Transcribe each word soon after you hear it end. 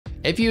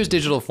If you use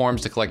digital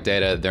forms to collect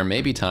data, there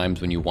may be times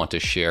when you want to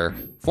share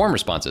form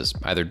responses,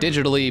 either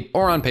digitally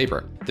or on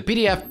paper. The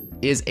PDF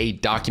is a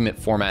document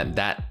format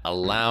that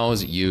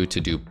allows you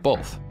to do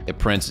both. It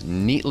prints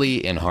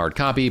neatly in hard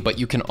copy, but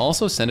you can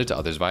also send it to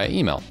others via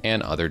email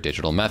and other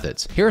digital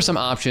methods. Here are some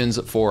options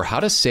for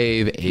how to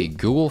save a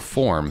Google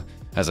form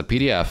as a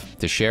PDF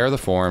to share the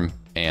form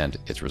and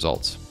its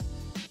results.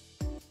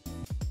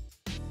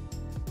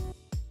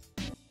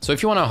 So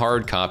if you want a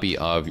hard copy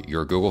of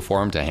your Google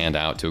form to hand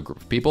out to a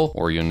group of people,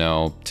 or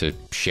to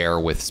share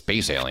with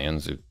space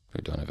aliens who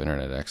don't have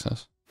internet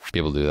access,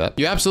 people do that.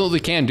 You absolutely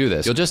can do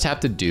this. You'll just have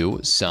to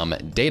do some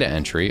data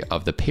entry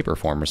of the paper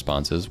form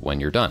responses when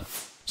you're done.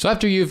 So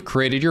after you've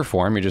created your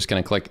form, you're just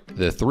gonna click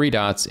the 3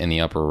 dots in the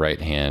upper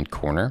right-hand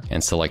corner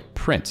and select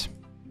print.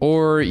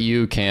 Or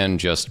you can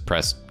just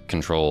press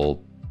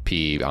Control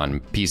P on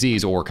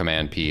PCs or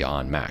Command P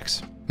on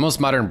Macs. Most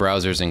modern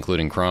browsers,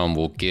 including Chrome,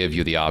 will give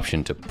you the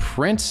option to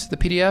print the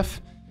PDF.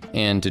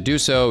 And to do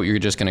so, you're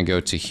just gonna go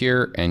to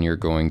here and you're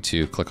going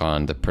to click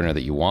on the printer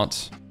that you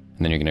want, and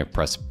then you're gonna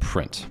press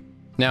print.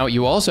 Now,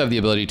 you also have the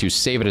ability to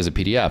save it as a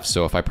PDF.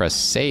 So if I press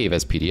save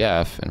as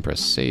PDF and press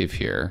save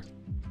here,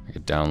 I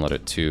could download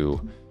it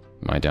to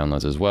my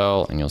downloads as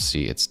well, and you'll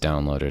see it's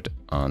downloaded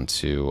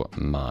onto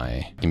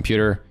my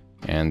computer,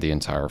 and the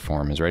entire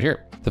form is right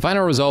here. The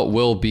final result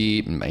will be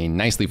a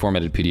nicely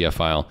formatted PDF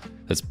file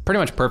that's pretty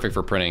much perfect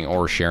for printing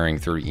or sharing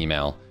through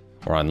email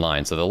or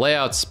online. So the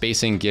layout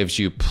spacing gives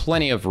you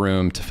plenty of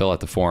room to fill out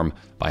the form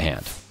by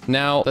hand.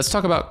 Now, let's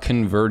talk about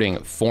converting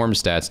form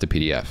stats to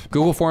PDF.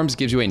 Google Forms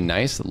gives you a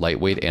nice,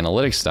 lightweight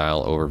analytics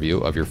style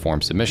overview of your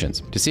form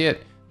submissions. To see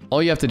it,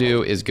 all you have to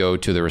do is go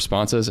to the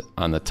responses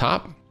on the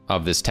top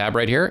of this tab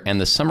right here, and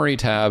the summary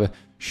tab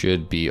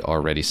should be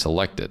already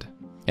selected.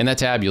 In that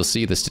tab, you'll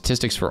see the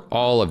statistics for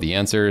all of the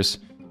answers.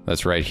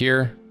 That's right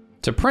here.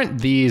 To print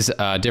these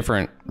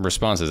different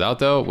responses out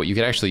though, what you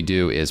could actually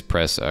do is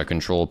press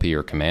Control P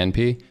or Command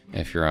P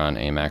if you're on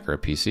a Mac or a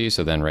PC.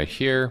 So then right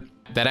here,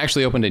 that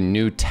actually opened a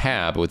new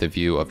tab with a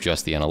view of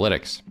just the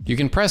analytics. You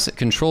can press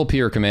Control P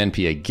or Command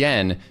P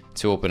again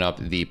to open up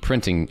the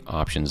printing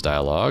options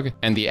dialog,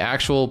 and the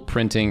actual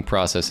printing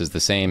process is the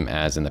same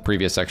as in the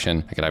previous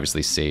section. I could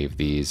obviously save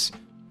these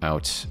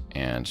out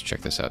and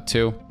check this out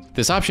too.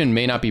 This option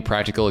may not be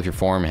practical if your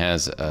form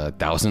has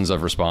thousands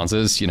of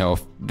responses.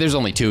 There's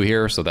only 2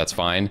 here, so that's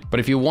fine. But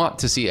if you want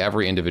to see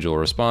every individual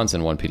response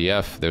in one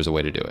PDF, there's a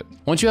way to do it.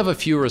 Once you have a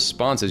few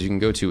responses, you can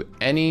go to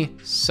any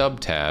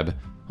sub-tab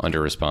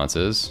under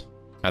responses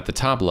at the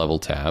top level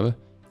tab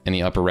in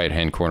the upper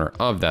right-hand corner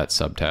of that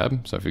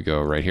sub-tab. So if you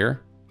go right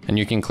here, and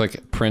you can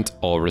click print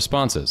all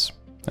responses.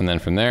 And then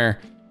from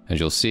there, as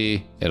you'll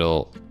see,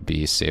 it'll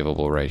be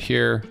savable right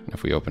here.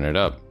 If we open it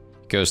up,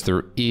 goes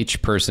through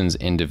each person's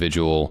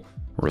individual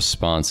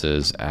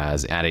responses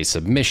as at a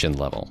submission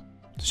level.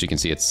 So you can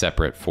see it's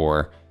separate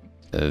for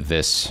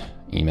this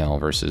email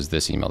versus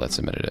this email that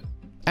submitted it.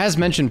 As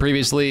mentioned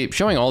previously,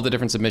 showing all the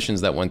different submissions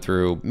that went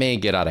through may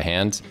get out of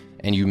hand,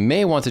 and you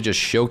may want to just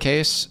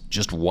showcase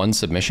just one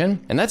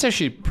submission, and that's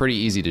actually pretty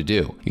easy to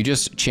do. You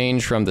just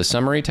change from the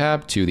summary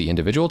tab to the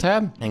individual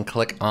tab and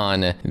click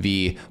on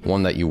the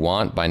one that you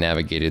want by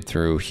navigating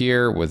through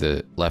here with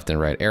the left and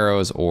right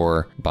arrows,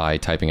 or by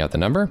typing out the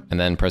number and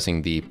then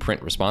pressing the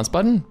print response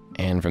button.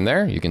 And from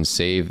there, you can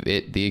save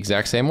it the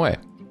exact same way.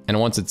 And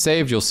once it's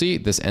saved, you'll see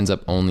this ends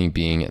up only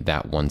being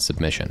that one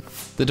submission.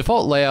 The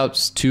default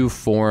layouts to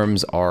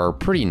forms are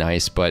pretty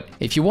nice, but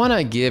if you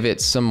wanna give it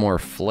some more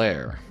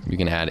flair, you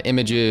can add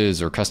images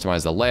or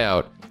customize the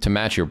layout to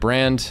match your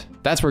brand.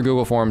 That's where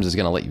Google Forms is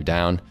gonna let you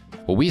down.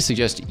 What we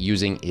suggest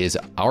using is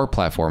our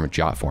platform,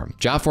 JotForm.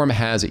 JotForm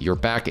has your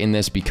back in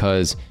this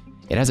because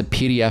it has a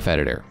PDF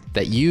editor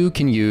that you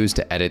can use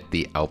to edit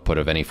the output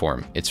of any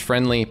form. It's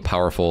friendly,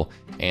 powerful,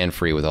 and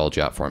free with all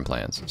JotForm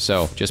plans.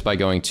 So just by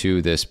going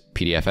to this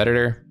PDF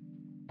editor,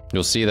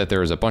 you'll see that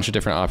there's a bunch of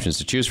different options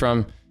to choose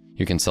from.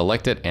 You can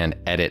select it and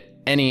edit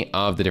any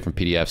of the different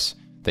PDFs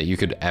that you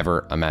could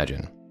ever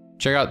imagine.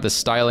 Check out the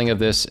styling of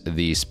this,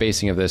 the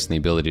spacing of this, and the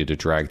ability to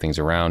drag things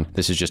around.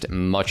 This is just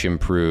much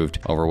improved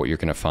over what you're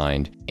gonna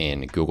find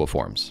in Google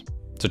Forms.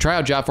 So try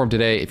out JotForm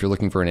today if you're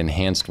looking for an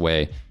enhanced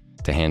way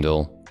to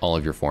handle all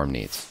of your form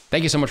needs.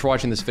 Thank you so much for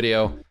watching this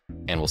video,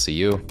 and we'll see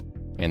you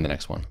in the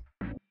next one.